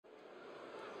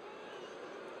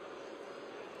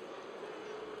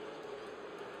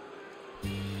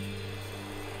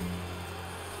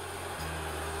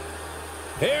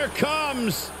Here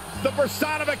comes the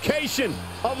personification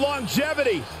of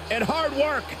longevity and hard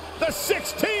work, the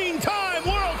 16-time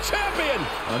world champion.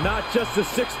 Not just a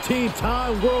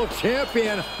 16-time world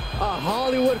champion, a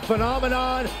Hollywood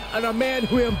phenomenon, and a man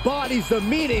who embodies the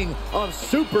meaning of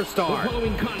superstar. The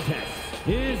following contest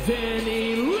is an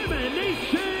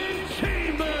Elimination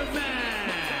Chamber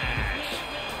match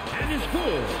and is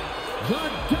for the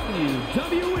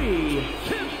WWE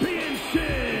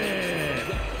Championship.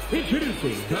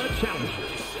 Introducing the challenger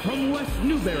from West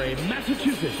Newbury,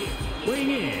 Massachusetts,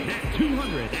 weighing in at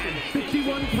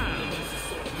 251 pounds,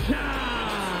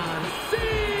 John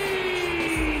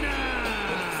Cena!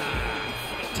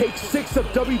 Take 6 of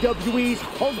WWE's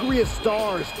hungriest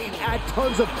stars, add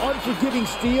tons of unforgiving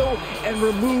steel, and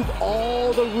remove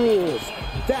all the rules.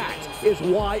 That is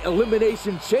why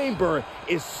Elimination Chamber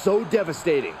is so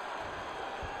devastating.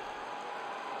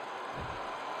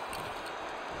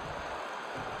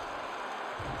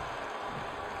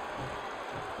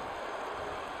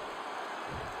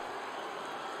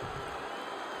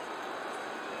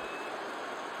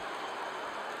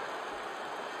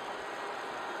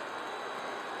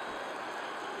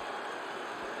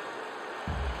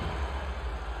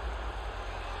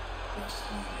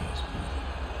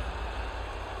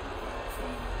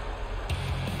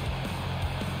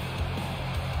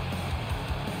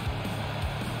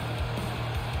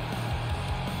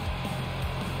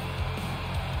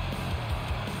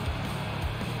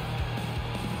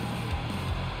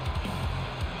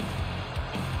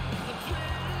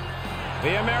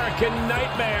 The American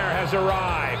Nightmare has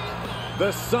arrived.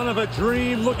 The son of a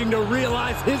dream looking to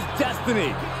realize his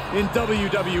destiny in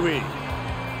WWE.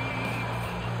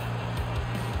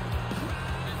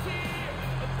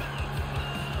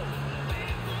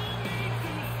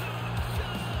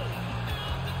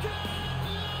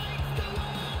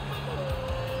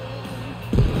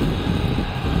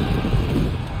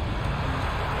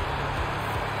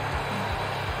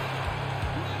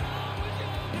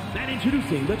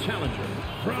 Introducing the challenger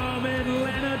from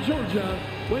Atlanta, Georgia,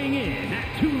 weighing in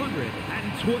at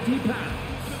 220 pounds,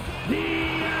 the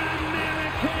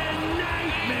American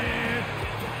Nightmare,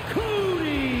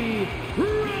 Cody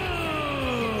Rhodes.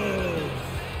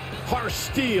 Harsh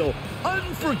steel,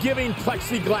 unforgiving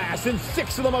plexiglass, and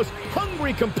 6 of the most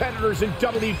hungry competitors in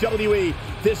WWE.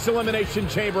 This Elimination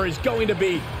Chamber is going to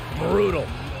be brutal.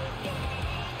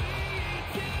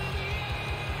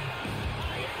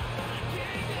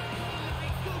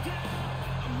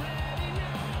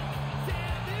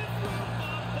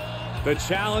 The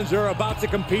challenger about to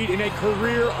compete in a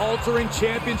career-altering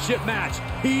championship match.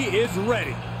 He is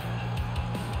ready.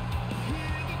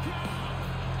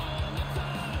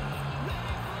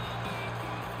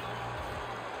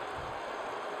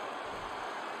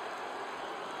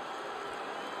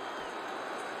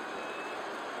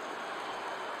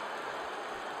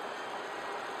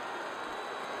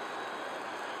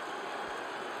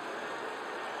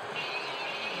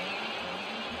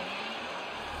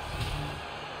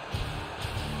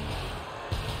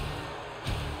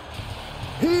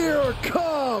 Here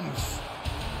comes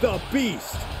the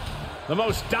Beast, the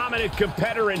most dominant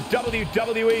competitor in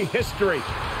WWE history.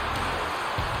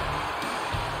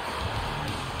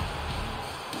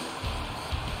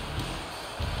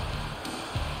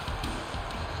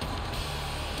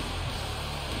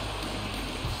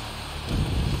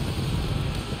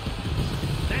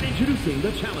 And introducing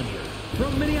the challenger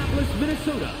from Minneapolis,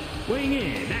 Minnesota, weighing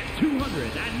in at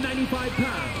 295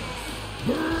 pounds,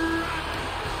 Brock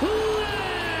Lesnar.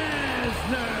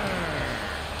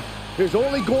 There's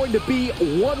only going to be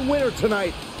one winner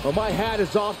tonight, but my hat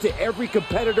is off to every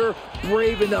competitor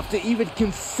brave enough to even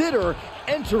consider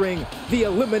entering the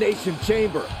Elimination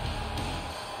Chamber.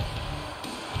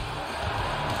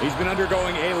 He's been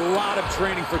undergoing a lot of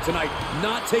training for tonight,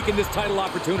 not taking this title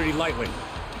opportunity lightly.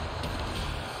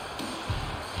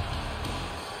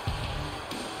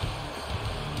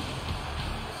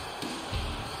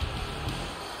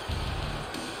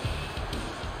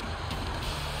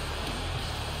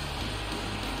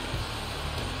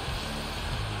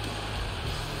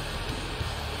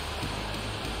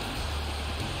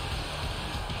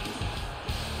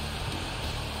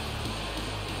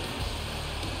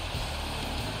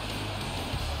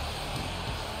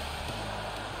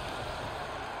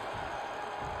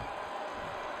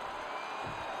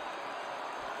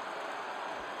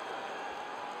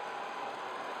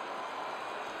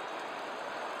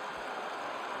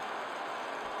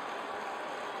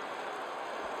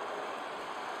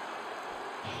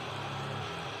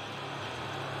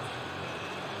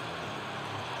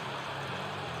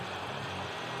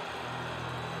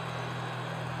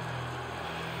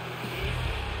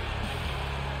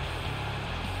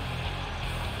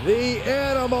 The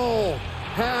animal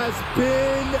has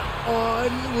been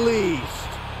unleashed.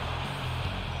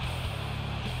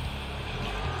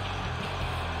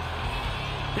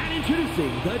 And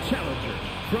introducing the challenger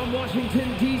from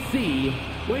Washington, D.C.,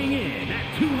 weighing in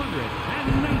at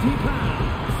 290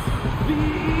 pounds, the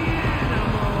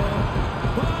Animal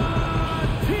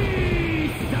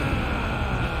Batista!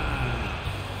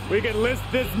 We can list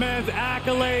this man's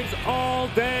accolades all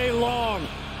day long.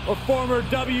 A former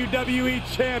WWE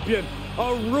champion,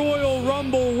 a Royal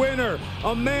Rumble winner,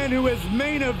 a man who has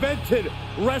main evented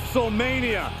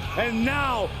WrestleMania. And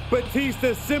now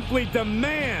Batista simply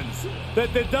demands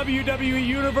that the WWE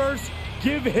Universe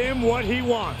give him what he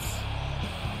wants.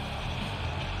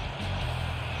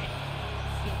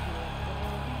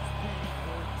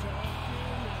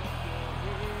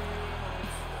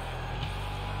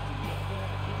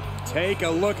 Take a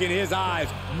look in his eyes,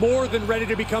 more than ready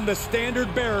to become the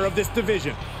standard bearer of this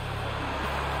division.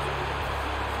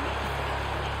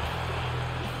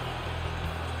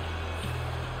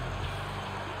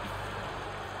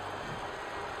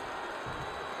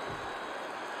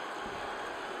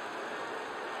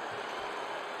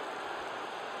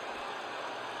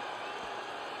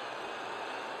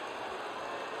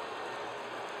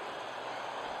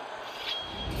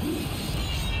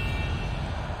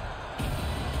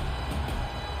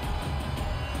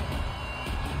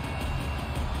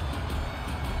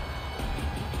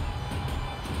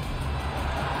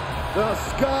 The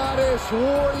Scottish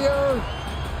Warrior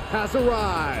has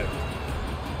arrived.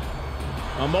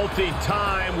 A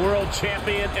multi-time world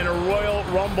champion and a Royal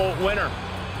Rumble winner.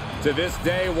 To this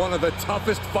day, one of the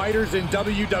toughest fighters in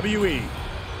WWE.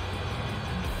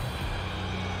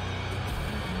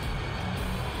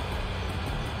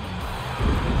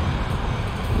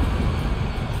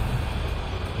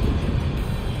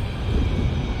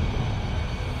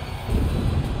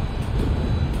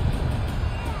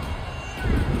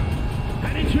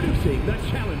 Introducing the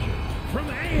challenger from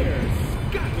Ayr,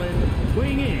 Scotland,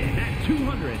 weighing in at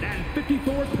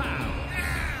 254 pounds,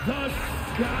 the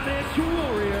Scottish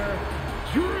Warrior,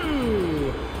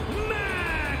 Drew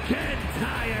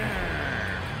McIntyre.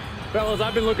 Fellas,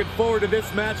 I've been looking forward to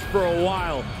this match for a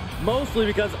while, mostly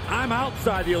because I'm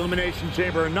outside the Elimination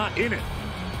Chamber and not in it.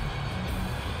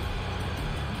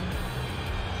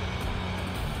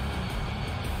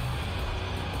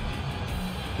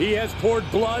 He has poured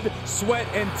blood, sweat,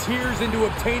 and tears into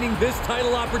obtaining this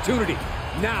title opportunity.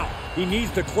 Now, he needs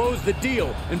to close the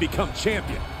deal and become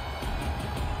champion.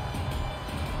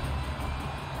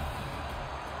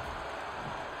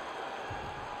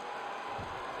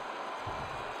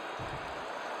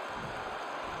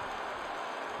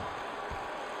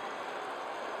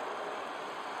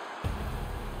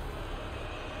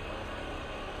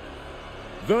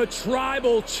 The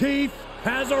Tribal Chief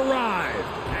has arrived.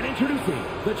 And introducing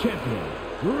the champion,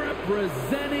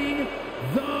 representing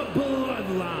the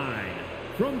Bloodline,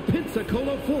 from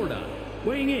Pensacola, Florida,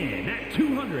 weighing in at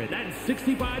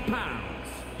 265 pounds,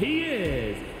 he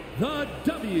is the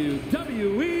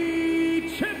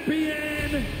WWE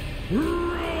Champion,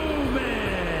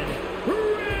 Roman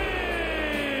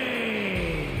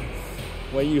Reigns!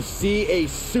 When you see a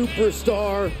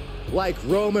superstar like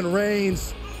Roman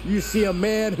Reigns, you see a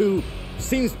man who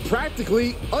seems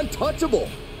practically untouchable.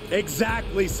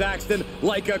 Exactly, Saxton.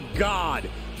 Like a god,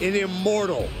 an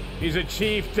immortal. He's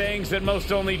achieved things that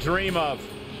most only dream of.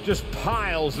 Just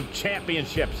piles of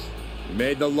championships. He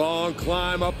made the long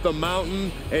climb up the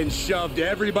mountain and shoved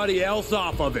everybody else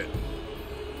off of it.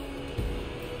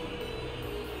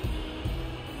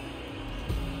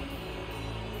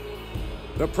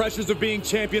 The pressures of being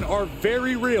champion are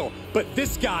very real, but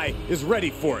this guy is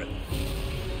ready for it.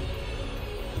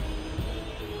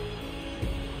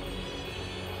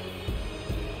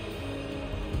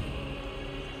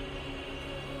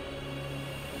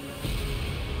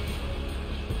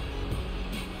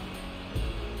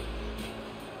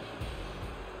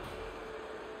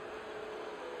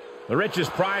 The richest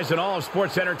prize in all of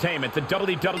sports entertainment, the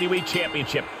WWE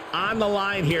Championship, on the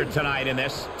line here tonight in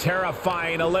this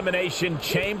terrifying Elimination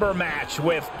Chamber match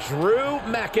with Drew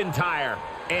McIntyre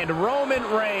and Roman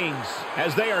Reigns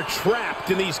as they are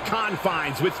trapped in these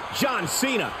confines with John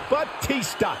Cena,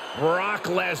 Batista, Brock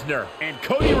Lesnar, and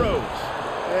Cody Rhodes.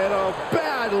 And a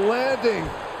bad landing.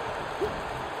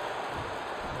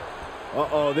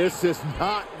 Uh-oh, this is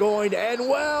not going to end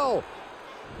well.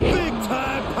 Big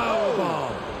time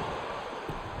powerbomb.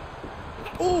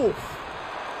 Ooh.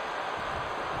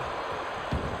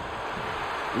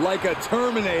 Like a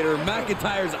Terminator,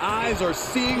 McIntyre's eyes are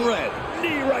seeing red.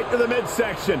 Knee right to the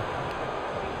midsection.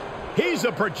 He's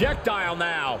a projectile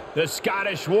now. The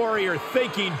Scottish Warrior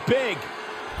thinking big.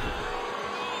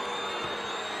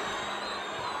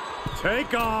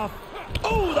 Take off.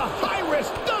 Oh, the high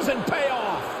risk doesn't pay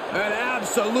off. An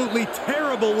absolutely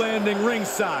terrible landing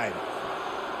ringside.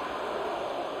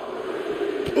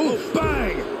 Ooh,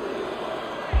 bang!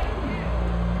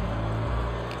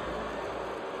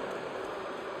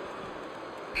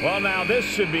 Well, now this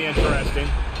should be interesting.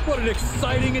 What an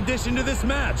exciting addition to this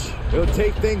match. He'll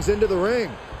take things into the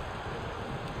ring.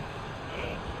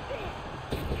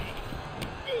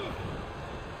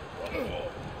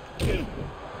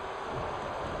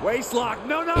 Waistlock,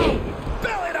 no!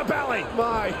 Belly to belly.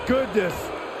 My goodness.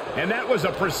 And that was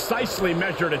a precisely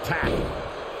measured attack.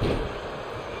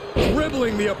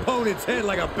 Dribbling the opponent's head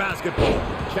like a basketball.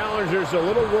 Challenger's a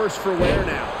little worse for wear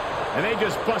now. And they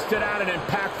just busted out an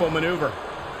impactful maneuver.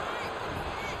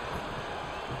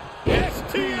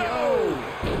 STO!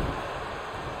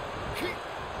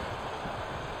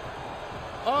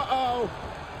 Uh-oh.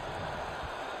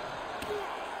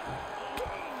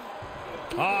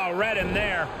 Oh, red in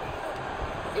there.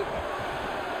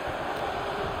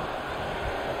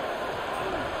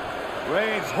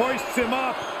 Reigns hoists him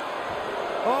up.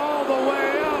 All the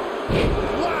way up.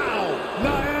 Wow!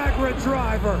 Niagara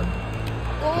driver.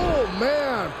 Oh,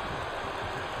 man.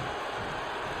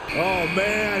 Oh,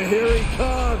 man, here he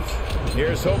comes.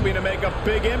 Here's hoping to make a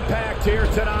big impact here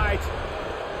tonight.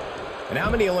 And how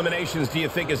many eliminations do you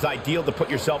think is ideal to put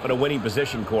yourself in a winning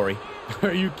position, Corey?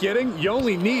 Are you kidding? You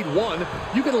only need one.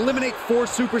 You can eliminate 4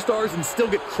 superstars and still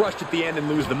get crushed at the end and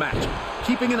lose the match.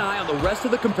 Keeping an eye on the rest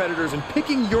of the competitors and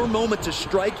picking your moment to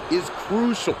strike is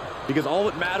crucial, because all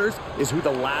that matters is who the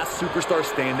last superstar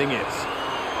standing is.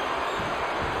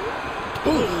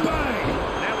 Ooh, bang!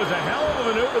 That was a hell of a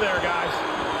maneuver there, guys.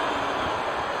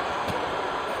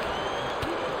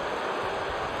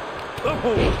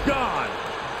 Oh, God!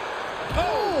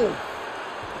 Oh!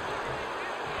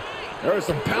 There was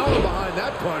some power behind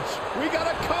that punch. We got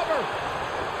a cover.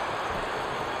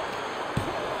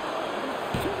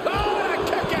 Oh, and a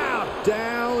kick out.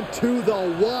 Down to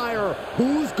the wire.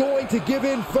 Who's going to give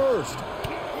in first?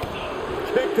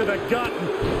 Kick to the gut.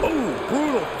 Ooh,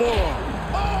 brutal forearm.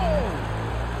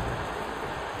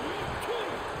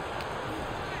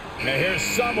 Now here's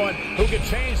someone who could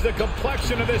change the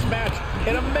complexion of this match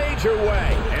in a major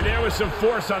way. And there was some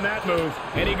force on that move.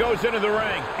 And he goes into the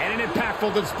ring. And an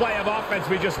impactful display of offense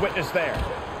we just witnessed there.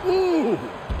 Ooh!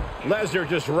 Lesnar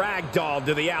just ragdolled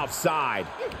to the outside.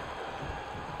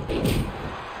 Look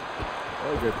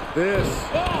at this.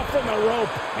 Oh, from the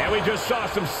rope. And we just saw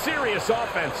some serious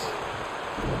offense.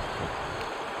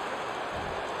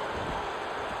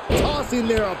 Tossing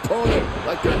their opponent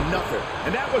like they're nothing.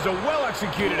 And that was a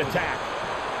well-executed attack.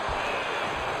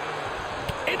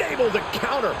 Enabled to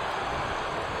counter.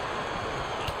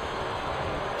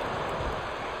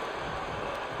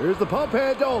 Here's the pump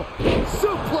handle.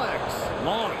 Suplex.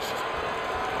 Launched.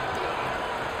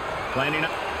 Planning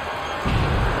up.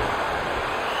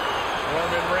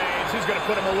 Roman Reigns, he's going to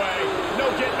put him away.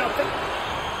 No get nothing.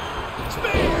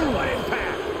 Spear, what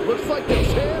impact. Looks like the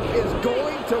champ is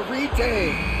going to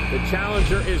retain. The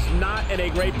challenger is not in a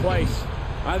great place.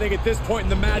 I think at this point in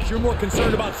the match, you're more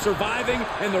concerned about surviving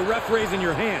and the ref raising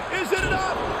your hand. Is it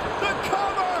enough? The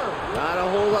cover! Not a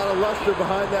whole lot of luster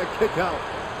behind that kick out.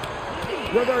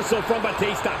 Reversal from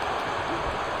Batista.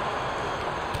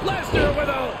 Lesnar with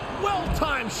a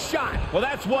well-timed shot. Well,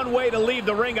 that's one way to leave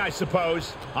the ring, I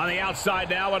suppose. On the outside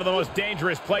now, one of the most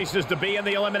dangerous places to be in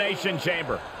the Elimination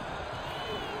Chamber.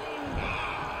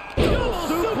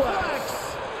 Suplex.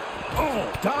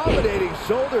 Oh, dominating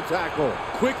shoulder tackle.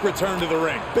 Quick return to the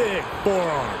ring. Big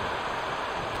forearm.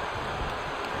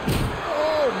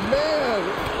 Oh, man.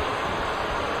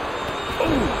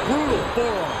 Ooh, brutal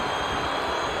forearm.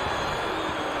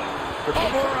 The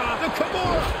Kimura. The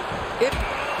Kimura.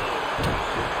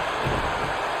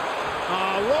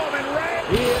 Roman Reigns.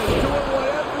 He is doing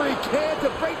whatever he can to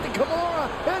break the Kimura,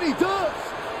 and he does.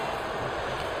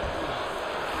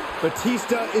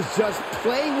 Batista is just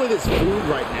playing with his food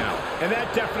right now. And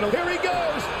that definitely... Here he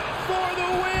goes for the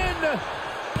win.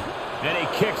 And he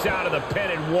kicks out of the pin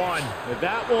and one. If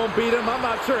that won't beat him, I'm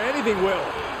not sure anything will.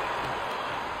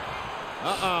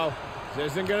 Uh-oh.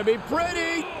 This isn't going to be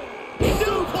pretty.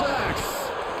 Suplex.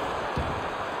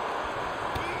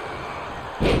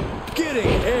 Getting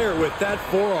air with that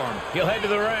forearm. He'll head to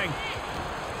the ring.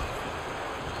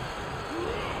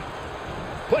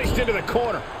 Placed into the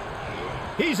corner.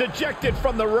 He's ejected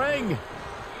from the ring.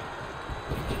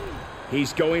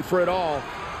 He's going for it all.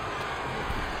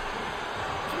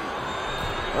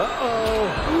 Uh-oh.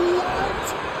 What?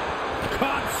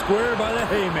 Caught square by the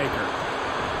haymaker.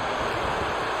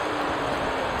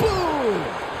 Boom.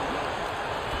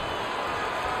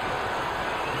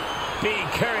 Being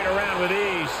carried around with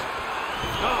ease.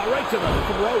 Oh, right to the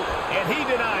throat. And he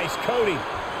denies Cody.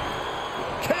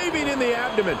 Caving in the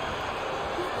abdomen.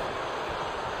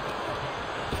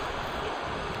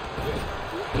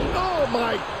 Oh,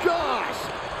 my gosh.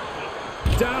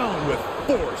 Down with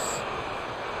force.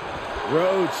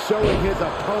 Rhodes showing his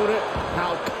opponent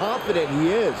how confident he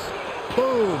is.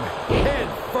 Boom. Head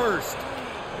first.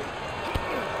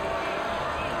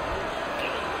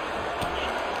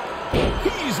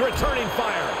 He's returning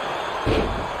fire.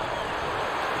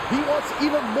 He wants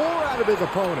even more out of his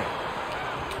opponent.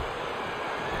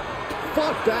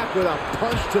 Fought back with a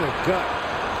punch to the gut.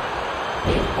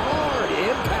 Hard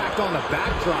impact on the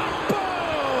backdrop.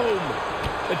 Boom!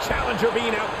 The challenger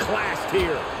being outclassed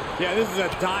here. Yeah, this is a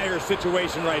dire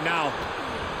situation right now.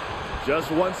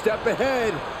 Just one step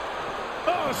ahead.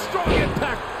 Oh, strong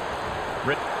impact.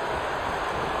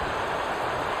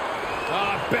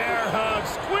 Bear hug,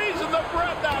 squeezing the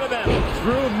breath out of them.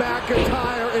 Drew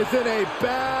McIntyre is in a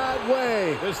bad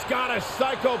way. The Scottish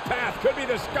psychopath could be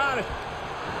the Scottish.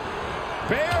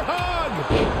 Bear hug.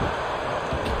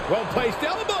 Well-placed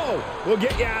elbow. We'll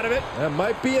get you out of it. That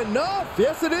might be enough.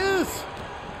 Yes, it is.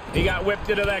 He got whipped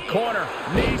into that corner.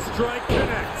 Knee strike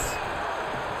connects.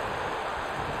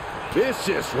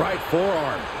 Vicious right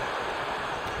forearm.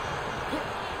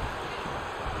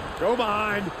 Go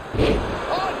behind.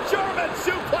 Oh, German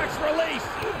suplex release.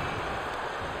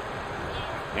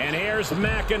 And here's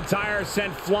McIntyre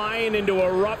sent flying into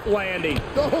a rough landing.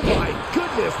 Oh, my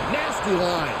goodness. Nasty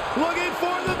line. Looking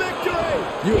for the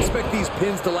victory. You expect these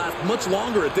pins to last much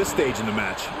longer at this stage in the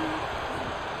match.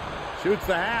 Shoots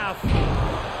the half.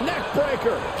 Neck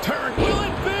breaker. Turn. Will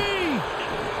it be?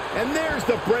 And there's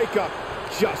the breakup.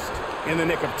 Just in the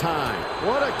nick of time.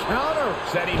 What a counter.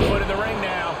 Setting foot in the ring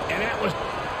now. And that was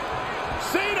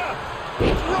Cena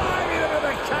driving into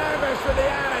the canvas for the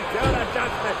attitude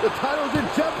adjustment. The title's in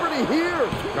jeopardy here.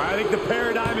 I think the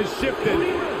paradigm is shifted.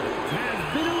 Has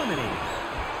been eliminated.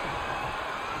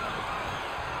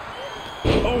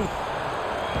 Oh.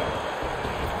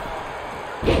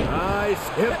 Nice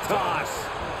hip toss.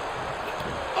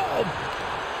 Oh.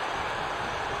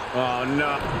 Oh,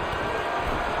 no.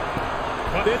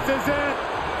 This is it.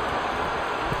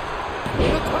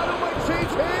 The title might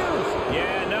change hands.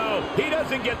 Yeah, no. He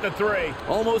doesn't get the 3.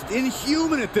 Almost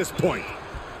inhuman at this point.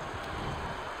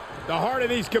 The heart of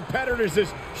these competitors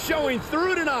is showing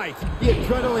through tonight. The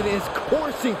adrenaline is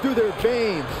coursing through their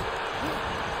veins.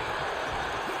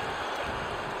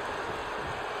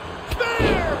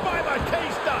 There by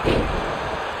Batista.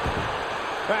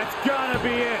 That's gotta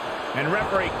be it. And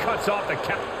referee cuts off the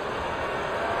count.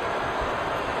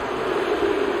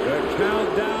 The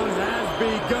countdown has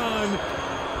begun.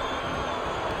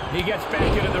 He gets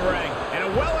back into the ring. And a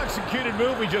well-executed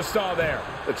move we just saw there.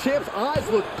 The champ's eyes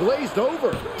look glazed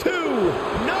over. 2.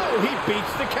 No, he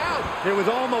beats the count. It was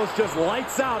almost just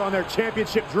lights out on their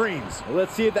championship dreams. Well,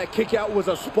 let's see if that kick out was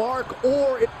a spark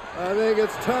or... I think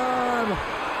it's time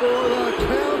for the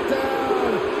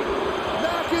countdown.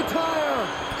 McIntyre.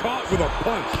 Caught with a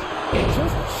punch.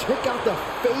 Just check out the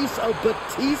face of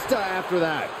Batista after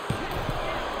that.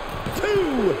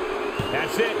 2.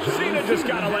 That's it. Cena just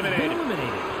got eliminated.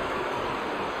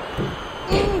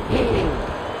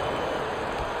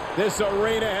 This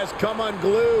arena has come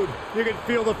unglued. You can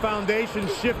feel the foundation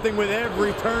shifting with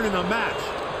every turn in the match.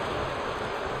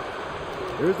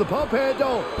 Here's the pump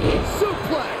handle.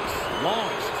 Suplex.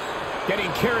 Launched.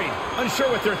 Getting carried. Unsure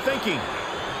what they're thinking.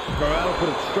 That'll put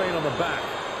a strain on the back.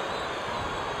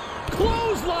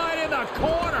 Clothesline in the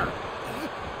corner.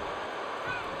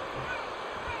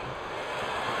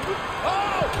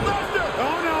 Oh, Lesnar.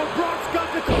 Oh no, Brock's got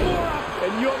the Kimura.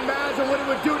 And you imagine what it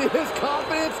would do to his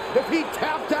confidence if he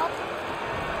tapped out?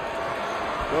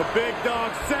 The big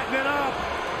dog setting it up.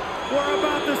 We're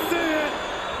about to see it.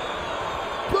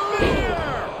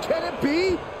 Boom! Can it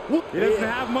be? He doesn't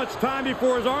have much time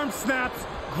before his arm snaps.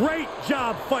 Great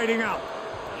job fighting out.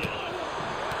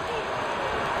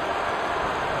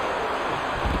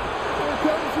 Here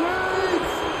comes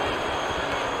Reigns.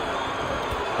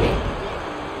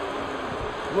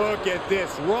 Look at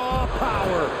this raw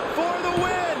power For the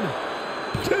win.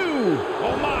 2.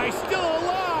 Oh my, still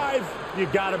alive. You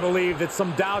gotta believe that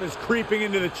some doubt is creeping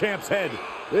into the champ's head.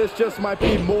 This just might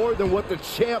be more than what the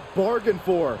champ bargained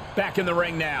for. Back in the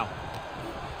ring now.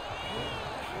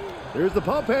 Here's the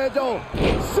pump handle.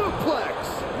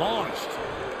 Suplex. Launched.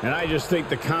 And I just think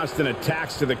the constant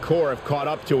attacks to the core have caught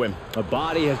up to him. The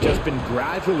body has just been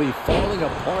gradually falling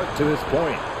apart to this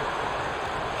point.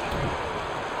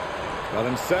 Got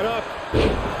him set up.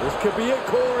 This could be it,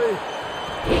 Corey.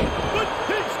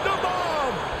 Batista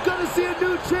bomb. Gonna see a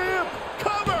new champ.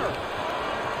 Cover.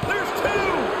 There's 2.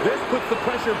 This puts the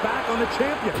pressure back on the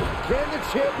champion. Can the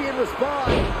champion respond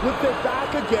with their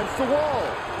back against the wall?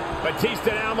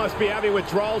 Batista now must be having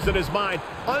withdrawals in his mind,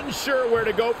 unsure where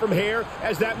to go from here,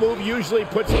 as that move usually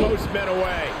puts most men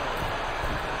away.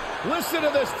 Listen to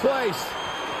this place.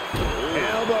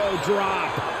 Elbow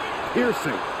drop.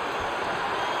 Piercing.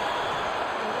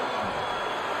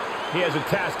 He has a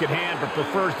task at hand, but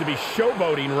prefers to be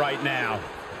showboating right now.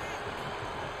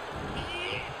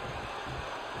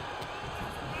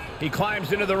 He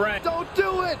climbs into the ring. Don't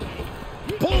do it!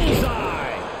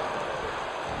 Bullseye!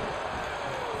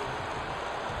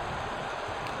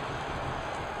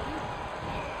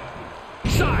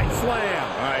 Side slam.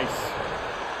 Nice.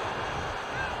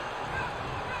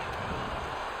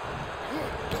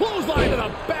 Clothesline to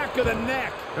the back of the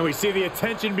neck. And we see the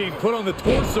attention being put on the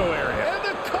torso area. And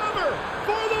the cover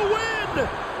for the win.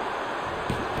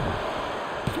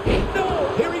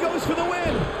 No, here he goes for the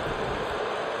win.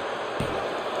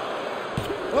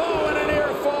 Oh, and a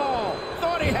near fall.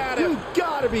 Thought he had it. You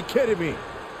gotta be kidding me.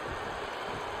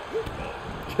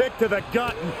 Kick to the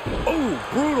gut. Ooh,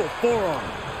 brutal forearm.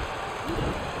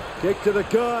 Kick to the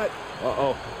gut.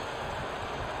 Uh-oh.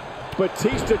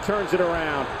 Batista turns it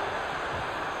around.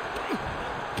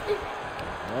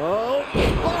 Oh,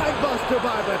 buster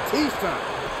by Batista.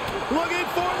 Looking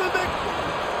for the big...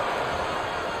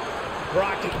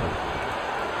 Rocky.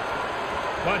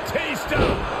 Batista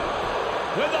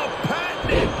with a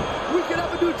patented. We could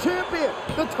have a new champion.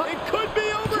 It could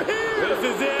be over here.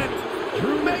 This is it.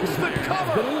 Drew makes the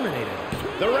cover.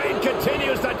 The reign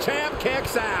continues. The champ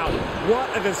kicks out. What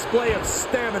a display of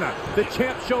stamina. The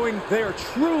champ showing they are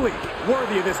truly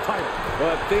worthy of this title.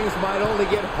 But things might only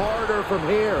get harder from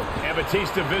here. And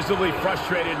Batista visibly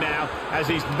frustrated now as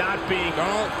he's not being...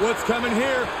 Oh, what's coming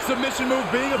here? Submission move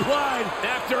being applied.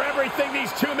 After everything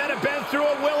these two men have been through,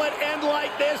 will it end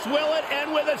like this? Will it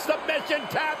end with a submission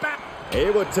tap out?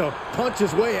 Able to punch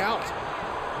his way out.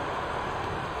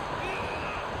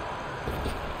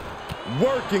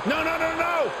 Working. No.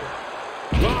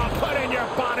 Oh, putting your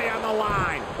body on the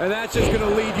line. And that's just going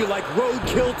to lead you like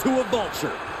roadkill to a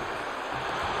vulture.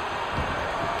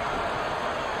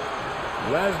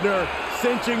 Lesnar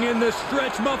cinching in the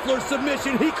stretch muffler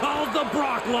submission. He calls the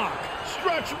Brock lock.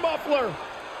 Stretch muffler.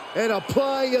 And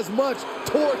applying as much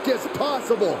torque as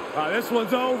possible. This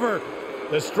one's over.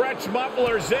 The stretch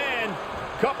muffler's in.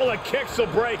 Couple of kicks will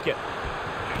break it.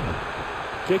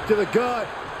 Kick to the gut.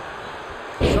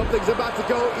 Something's about to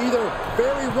go either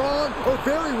very wrong or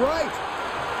very right.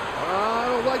 I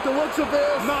don't like the looks of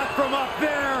this. Not from up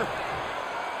there.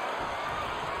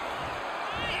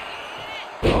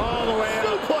 All the way up.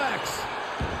 Suplex.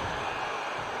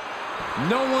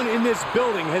 No one in this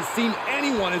building has seen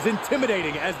anyone as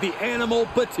intimidating as the Animal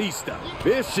Batista.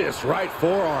 Vicious right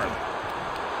forearm.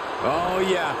 Oh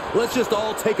yeah, let's just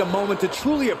all take a moment to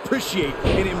truly appreciate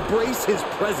and embrace his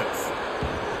presence.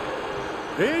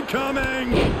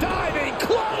 Incoming! Diving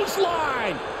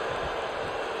clothesline!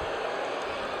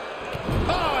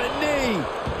 Oh, a knee!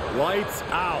 Lights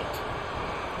out.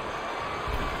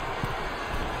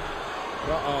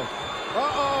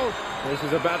 Uh-oh. This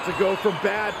is about to go from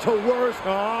bad to worse.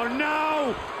 Oh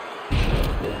no!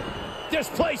 This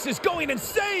place is going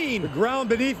insane! The ground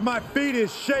beneath my feet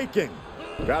is shaking.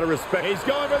 Gotta respect. He's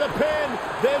going for the pin.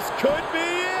 This could be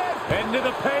it. Into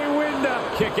the pay window.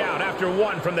 Kick out after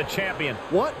one from the champion.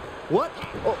 What? What?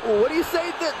 What do you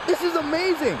say? This is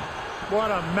amazing. What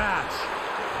a match.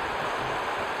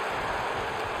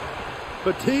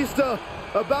 Batista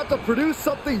about to produce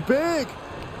something big.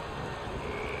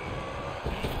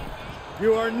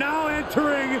 You are now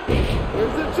entering.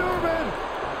 Here's the German.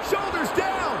 Shoulders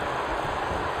down.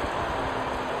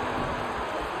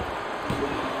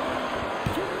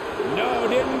 No,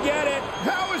 didn't get it.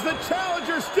 How is the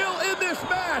challenger still in this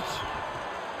match?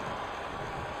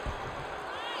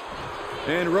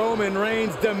 And Roman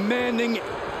Reigns demanding.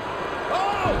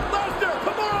 Oh, Lesnar,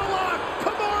 Kimura lock,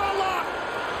 Kimura lock.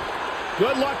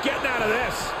 Good luck getting out of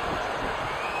this.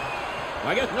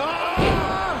 I guess. No.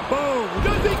 Boom.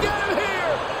 Does he get him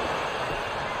here?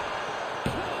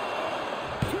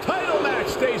 Title match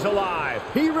stays alive.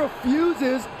 He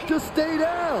refuses to stay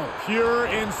down. Pure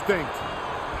instinct.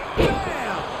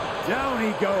 Bam! Down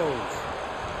he goes.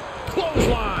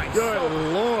 Clothesline.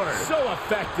 Good Lord. So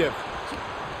effective.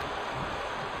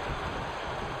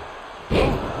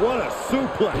 What a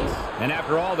suplex. And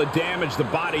after all the damage the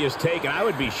body has taken, I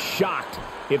would be shocked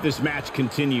if this match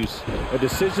continues. A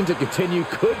decision to continue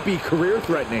could be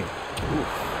career-threatening.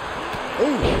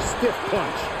 Ooh, stiff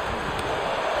punch.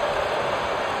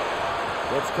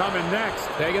 What's coming next?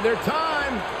 Taking their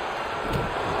time.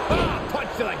 Ah,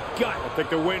 punch to the gut. I'll take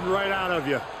the wind right out of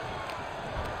you.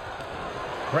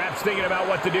 Perhaps thinking about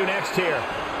what to do next here.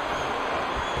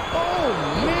 Oh,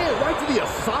 man, right to the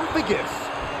esophagus.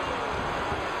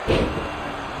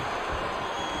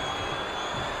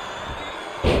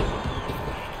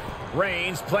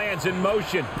 Reigns plans in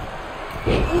motion.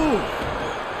 Ooh.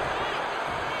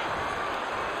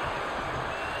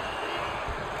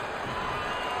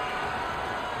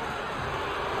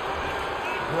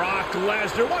 Brock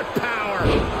Lesnar, what power!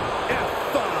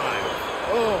 F5.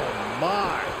 Oh,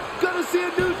 my. Gonna see a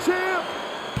new champ.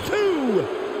 2.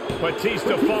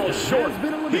 Batista falls short.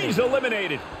 He's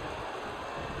eliminated.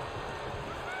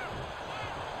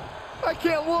 I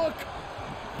can't look.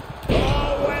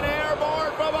 Oh, an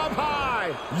airborne from up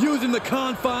high. Using the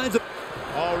confines of...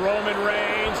 Oh, Roman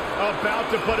Reigns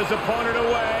about to put his opponent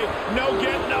away. No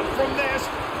getting up from this.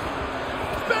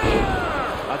 Spear!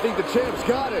 I think the champ's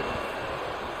got it.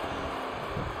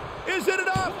 Is it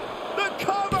enough? The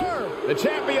cover! The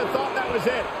champion thought that was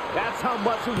it. That's how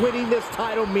much winning this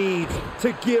title means.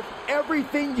 To give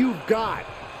everything you've got.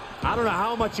 I don't know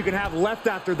how much you can have left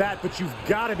after that, but you've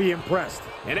got to be impressed.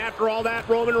 And after all that,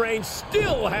 Roman Reigns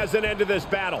still has an end to this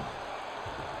battle.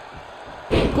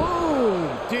 Boom!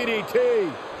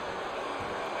 DDT.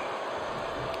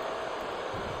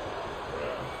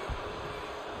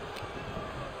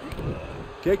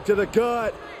 Kick to the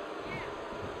gut.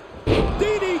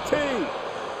 DDT.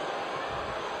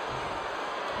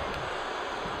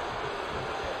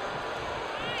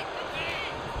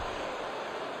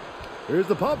 Here's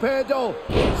the pump handle.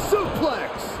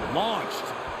 Suplex. Launched.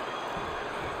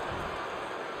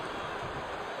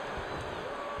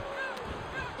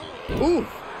 Oof.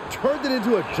 Turned it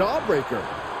into a jawbreaker.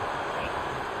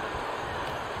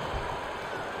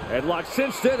 Headlock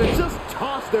cinched in and just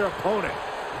tossed their opponent.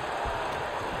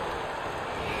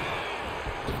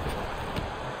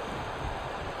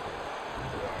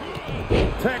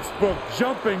 Textbook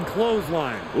jumping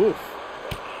clothesline. Oof.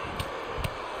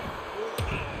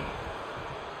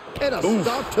 And a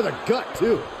stomp to the gut,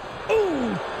 too.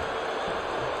 Ooh.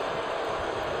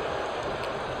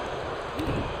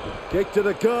 Kick to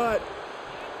the gut.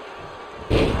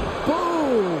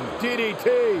 Boom!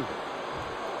 DDT.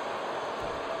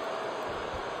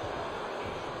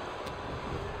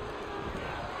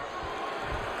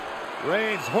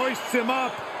 Reigns hoists him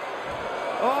up.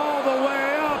 All the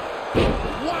way up.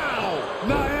 Wow!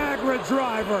 Niagara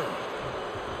driver.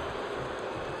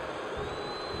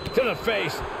 To the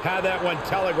face. Had that one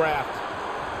telegraphed.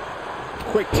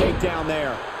 Quick takedown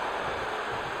there.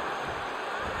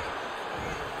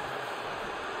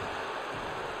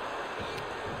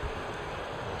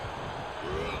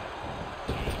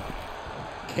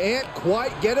 Can't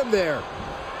quite get him there.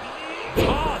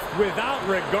 Tossed without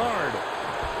regard.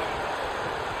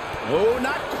 Oh,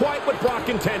 not quite what Brock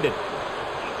intended.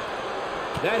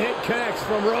 That hit connects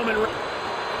from Roman Reigns.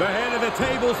 The head of the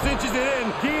table cinches it in.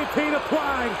 Guillotine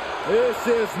applied. This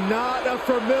is not a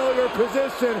familiar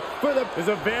position for the... It's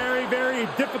a very, very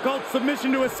difficult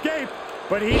submission to escape,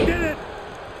 but he did it.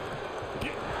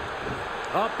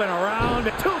 Up and around.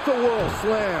 Tilt-a-whirl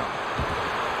slam.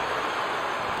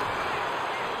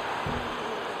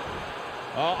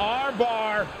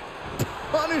 Armbar.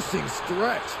 Punishing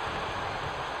stretch.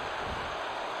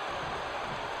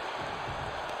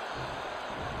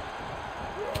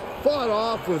 Fought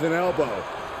off with an elbow.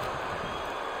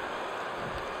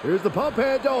 Here's the pump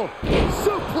handle.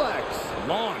 Suplex.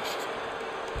 Launched.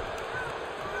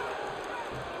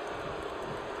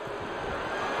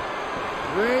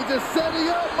 Reigns is setting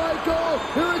up, Michael.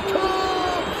 Here it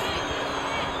comes.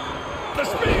 The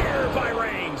spear by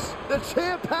Reigns. The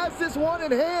champ has this one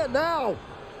in hand now.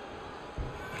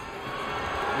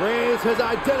 Reigns has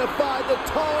identified the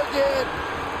target.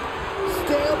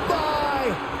 Stand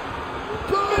by.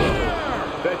 Boom!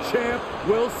 The champ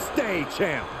will stay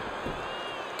champ.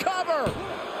 Cover.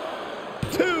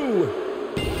 2.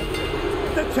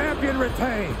 The champion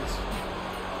retains.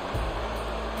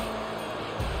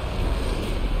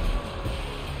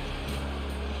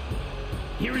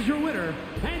 Here is your winner,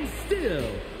 and still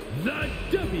the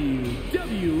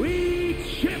WWE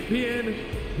Champion,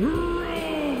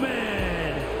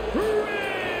 Roman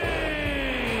Reigns.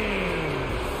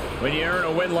 When you earn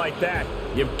a win like that,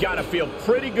 you've got to feel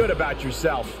pretty good about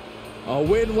yourself. A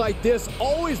win like this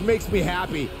always makes me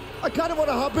happy. I kind of want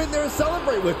to hop in there and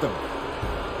celebrate with them.